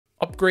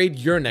Upgrade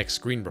your next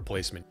screen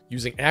replacement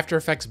using After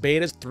Effects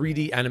Beta's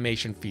 3D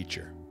animation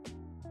feature.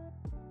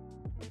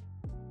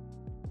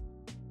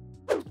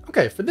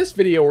 Okay, for this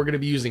video, we're going to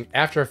be using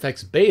After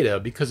Effects Beta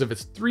because of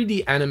its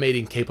 3D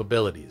animating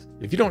capabilities.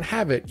 If you don't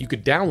have it, you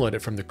could download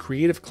it from the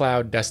Creative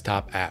Cloud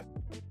desktop app.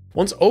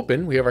 Once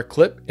open, we have our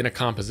clip in a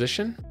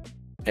composition,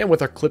 and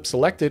with our clip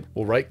selected,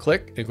 we'll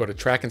right-click and go to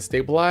Track and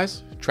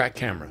Stabilize, Track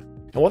Camera.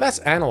 And while that's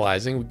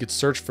analyzing, we could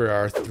search for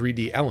our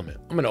 3D element.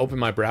 I'm going to open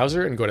my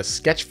browser and go to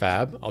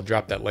Sketchfab. I'll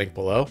drop that link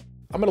below.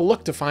 I'm going to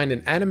look to find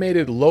an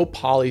animated low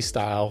poly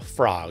style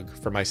frog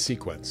for my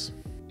sequence.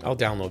 I'll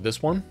download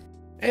this one,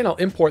 and I'll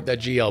import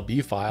that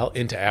GLB file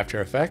into After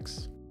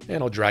Effects,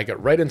 and I'll drag it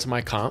right into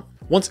my comp.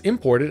 Once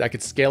imported, I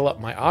could scale up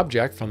my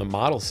object from the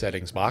model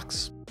settings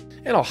box,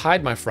 and I'll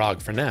hide my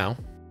frog for now.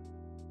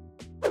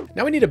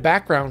 Now we need a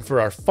background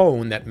for our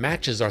phone that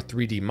matches our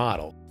 3D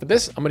model. For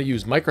this, I'm going to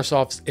use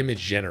Microsoft's image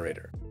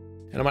generator,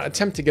 and I'm going to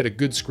attempt to get a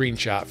good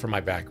screenshot for my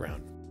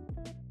background.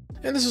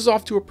 And this is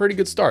off to a pretty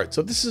good start.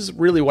 So this is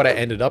really what I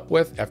ended up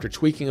with after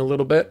tweaking a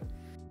little bit.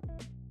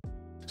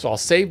 So I'll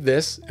save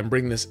this and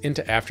bring this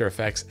into After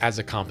Effects as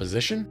a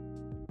composition,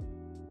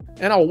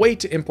 and I'll wait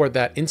to import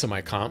that into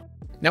my comp.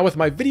 Now with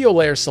my video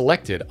layer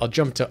selected, I'll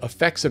jump to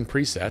Effects and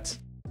Presets,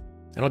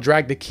 and I'll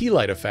drag the key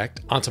light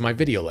effect onto my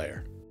video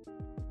layer.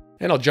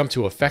 And I'll jump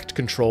to Effect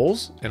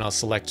Controls, and I'll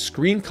select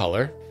Screen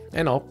Color,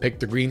 and I'll pick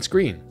the green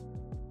screen.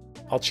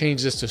 I'll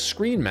change this to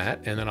Screen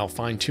Matte, and then I'll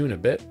fine tune a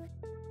bit.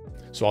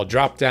 So I'll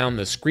drop down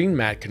the Screen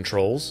Matte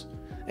controls,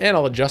 and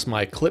I'll adjust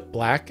my Clip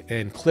Black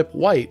and Clip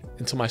White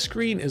until my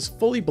screen is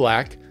fully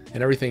black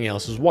and everything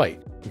else is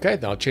white. Okay,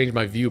 then I'll change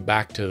my view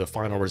back to the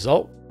final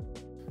result,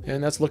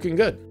 and that's looking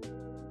good.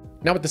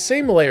 Now with the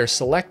same layer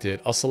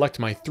selected, I'll select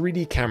my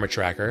 3D camera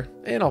tracker,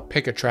 and I'll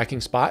pick a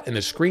tracking spot in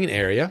the screen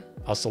area.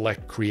 I'll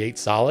select Create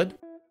Solid.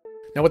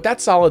 Now with that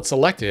solid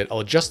selected,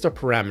 I'll adjust the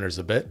parameters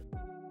a bit,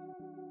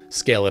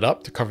 scale it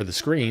up to cover the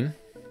screen.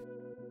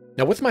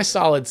 Now with my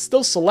solid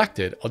still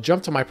selected, I'll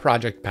jump to my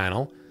project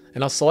panel,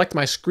 and I'll select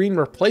my screen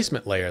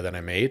replacement layer that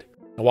I made.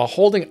 And while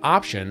holding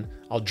Option,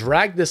 I'll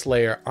drag this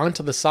layer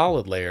onto the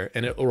solid layer,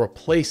 and it will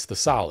replace the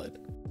solid.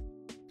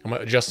 I'm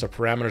going to adjust the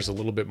parameters a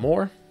little bit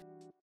more.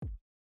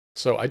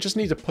 So I just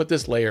need to put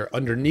this layer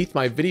underneath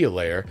my video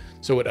layer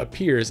so it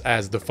appears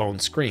as the phone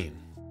screen.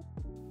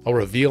 I'll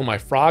reveal my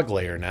frog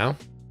layer now,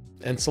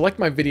 and select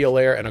my video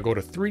layer, and I'll go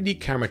to 3D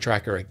camera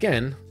tracker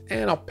again,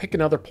 and I'll pick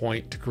another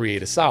point to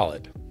create a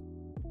solid.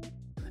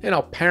 And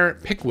I'll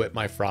parent pick whip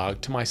my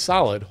frog to my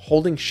solid,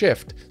 holding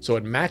Shift so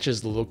it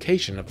matches the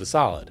location of the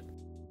solid.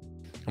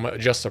 I'm going to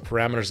adjust the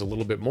parameters a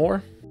little bit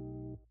more.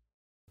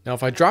 Now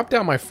if I drop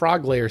down my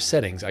frog layer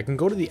settings, I can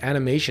go to the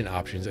animation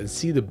options and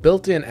see the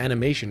built-in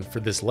animation for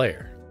this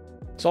layer.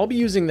 So I'll be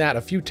using that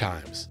a few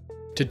times.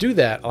 To do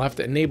that, I'll have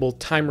to enable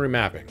time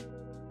remapping.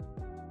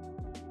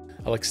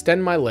 I'll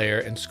extend my layer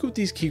and scoot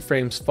these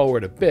keyframes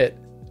forward a bit,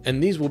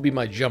 and these will be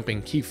my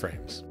jumping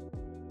keyframes.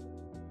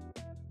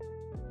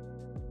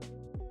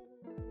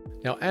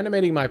 Now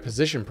animating my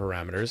position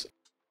parameters,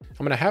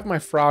 I'm going to have my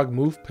frog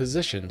move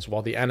positions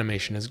while the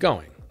animation is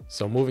going.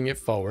 So moving it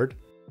forward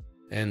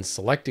and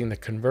selecting the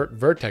Convert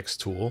Vertex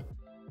tool,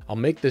 I'll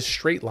make this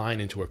straight line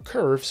into a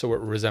curve so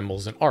it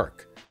resembles an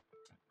arc.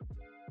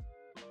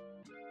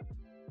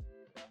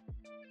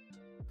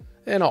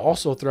 And I'll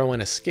also throw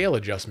in a scale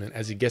adjustment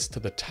as he gets to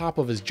the top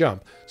of his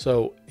jump,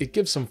 so it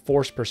gives some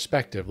forced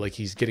perspective like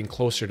he's getting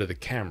closer to the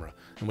camera.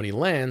 And when he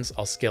lands,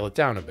 I'll scale it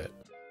down a bit.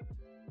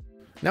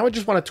 Now I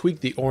just want to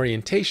tweak the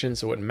orientation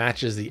so it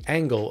matches the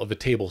angle of the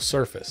table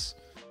surface.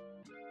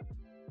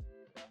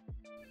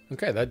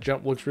 Okay, that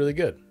jump looks really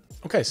good.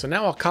 Okay, so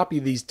now I'll copy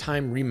these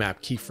time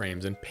remap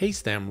keyframes and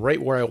paste them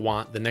right where I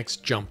want the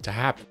next jump to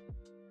happen.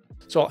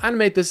 So I'll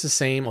animate this the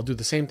same. I'll do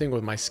the same thing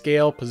with my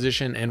scale,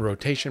 position, and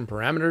rotation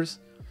parameters.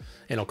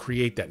 And I'll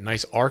create that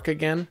nice arc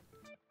again.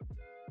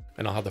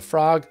 And I'll have the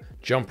frog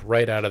jump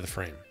right out of the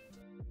frame.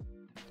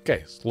 Okay,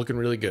 it's looking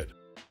really good.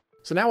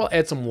 So now I'll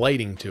add some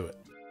lighting to it.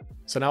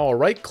 So now I'll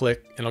right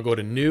click and I'll go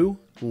to New,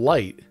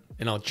 Light,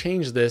 and I'll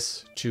change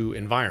this to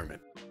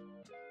Environment.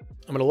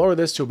 I'm going to lower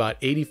this to about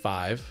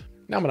 85.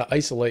 Now I'm going to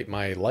isolate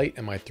my light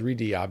and my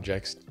 3D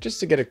objects just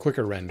to get a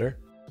quicker render.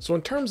 So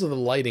in terms of the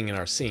lighting in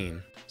our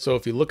scene, so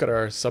if you look at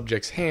our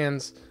subject's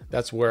hands,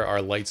 that's where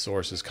our light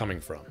source is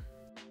coming from.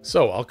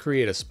 So I'll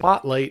create a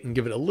spotlight and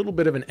give it a little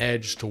bit of an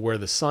edge to where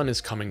the sun is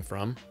coming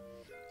from.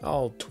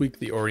 I'll tweak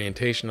the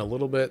orientation a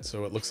little bit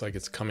so it looks like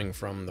it's coming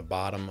from the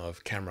bottom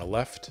of camera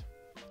left.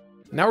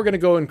 Now we're going to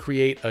go and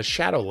create a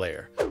shadow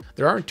layer.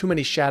 There aren't too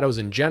many shadows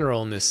in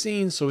general in this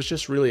scene, so it's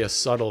just really a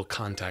subtle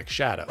contact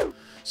shadow.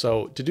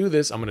 So to do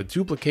this, I'm going to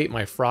duplicate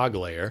my frog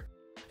layer,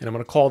 and I'm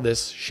going to call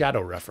this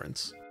shadow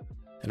reference.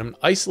 And I'm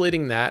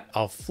isolating that.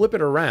 I'll flip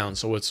it around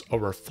so it's a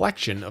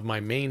reflection of my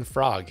main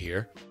frog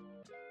here.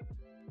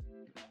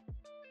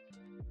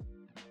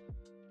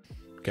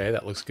 Okay,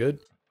 that looks good.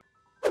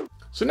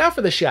 So now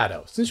for the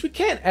shadow. Since we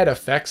can't add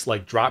effects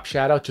like drop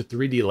shadow to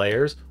 3D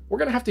layers, we're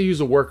going to have to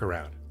use a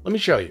workaround. Let me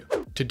show you.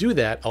 To do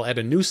that, I'll add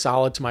a new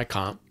solid to my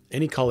comp.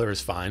 Any color is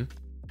fine.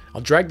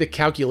 I'll drag the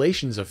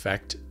calculations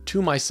effect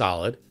to my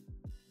solid.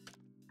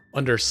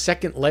 Under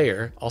second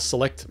layer, I'll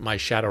select my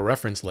shadow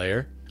reference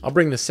layer. I'll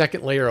bring the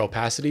second layer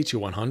opacity to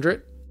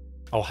 100.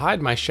 I'll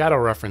hide my shadow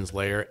reference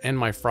layer and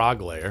my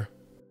frog layer.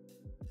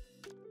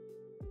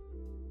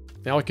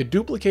 Now I could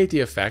duplicate the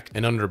effect,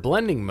 and under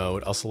blending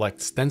mode, I'll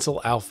select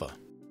Stencil Alpha.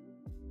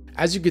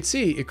 As you can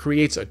see, it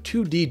creates a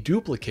 2D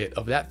duplicate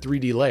of that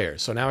 3D layer.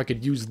 So now I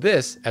could use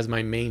this as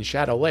my main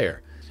shadow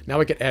layer. Now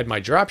I could add my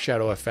drop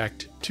shadow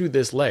effect to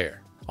this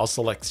layer. I'll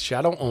select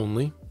shadow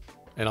only,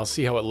 and I'll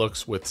see how it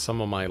looks with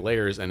some of my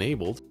layers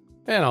enabled.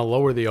 And I'll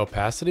lower the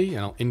opacity,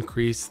 and I'll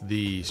increase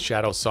the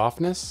shadow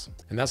softness,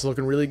 and that's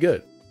looking really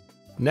good.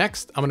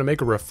 Next, I'm gonna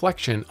make a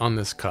reflection on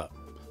this cup.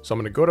 So I'm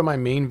gonna go to my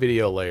main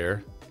video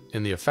layer.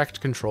 In the effect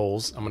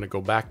controls, I'm gonna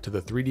go back to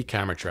the 3D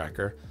camera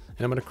tracker,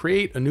 and I'm gonna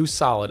create a new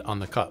solid on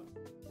the cup.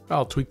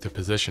 I'll tweak the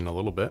position a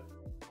little bit.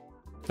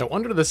 Now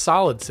under the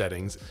solid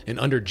settings and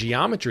under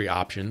geometry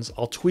options,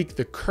 I'll tweak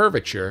the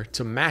curvature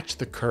to match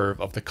the curve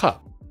of the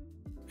cup.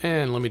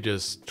 And let me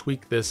just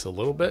tweak this a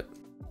little bit.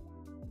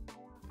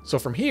 So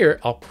from here,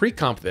 I'll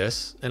pre-comp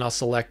this, and I'll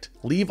select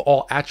leave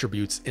all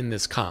attributes in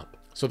this comp.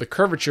 So the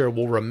curvature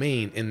will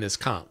remain in this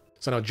comp.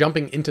 So now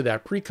jumping into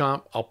that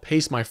pre-comp, I'll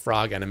paste my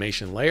frog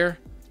animation layer,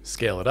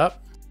 scale it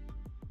up,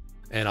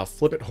 and I'll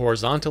flip it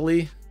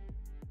horizontally,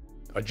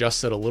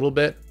 adjust it a little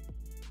bit.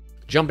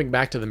 Jumping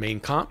back to the main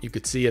comp, you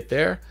could see it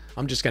there.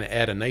 I'm just gonna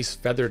add a nice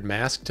feathered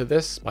mask to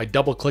this by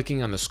double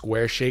clicking on the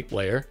square shape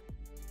layer.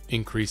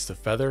 Increase the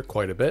feather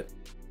quite a bit.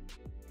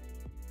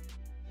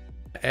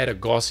 Add a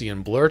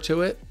Gaussian blur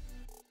to it.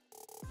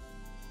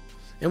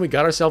 And we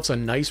got ourselves a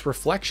nice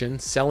reflection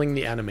selling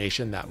the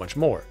animation that much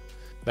more.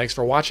 Thanks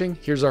for watching.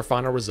 Here's our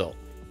final result.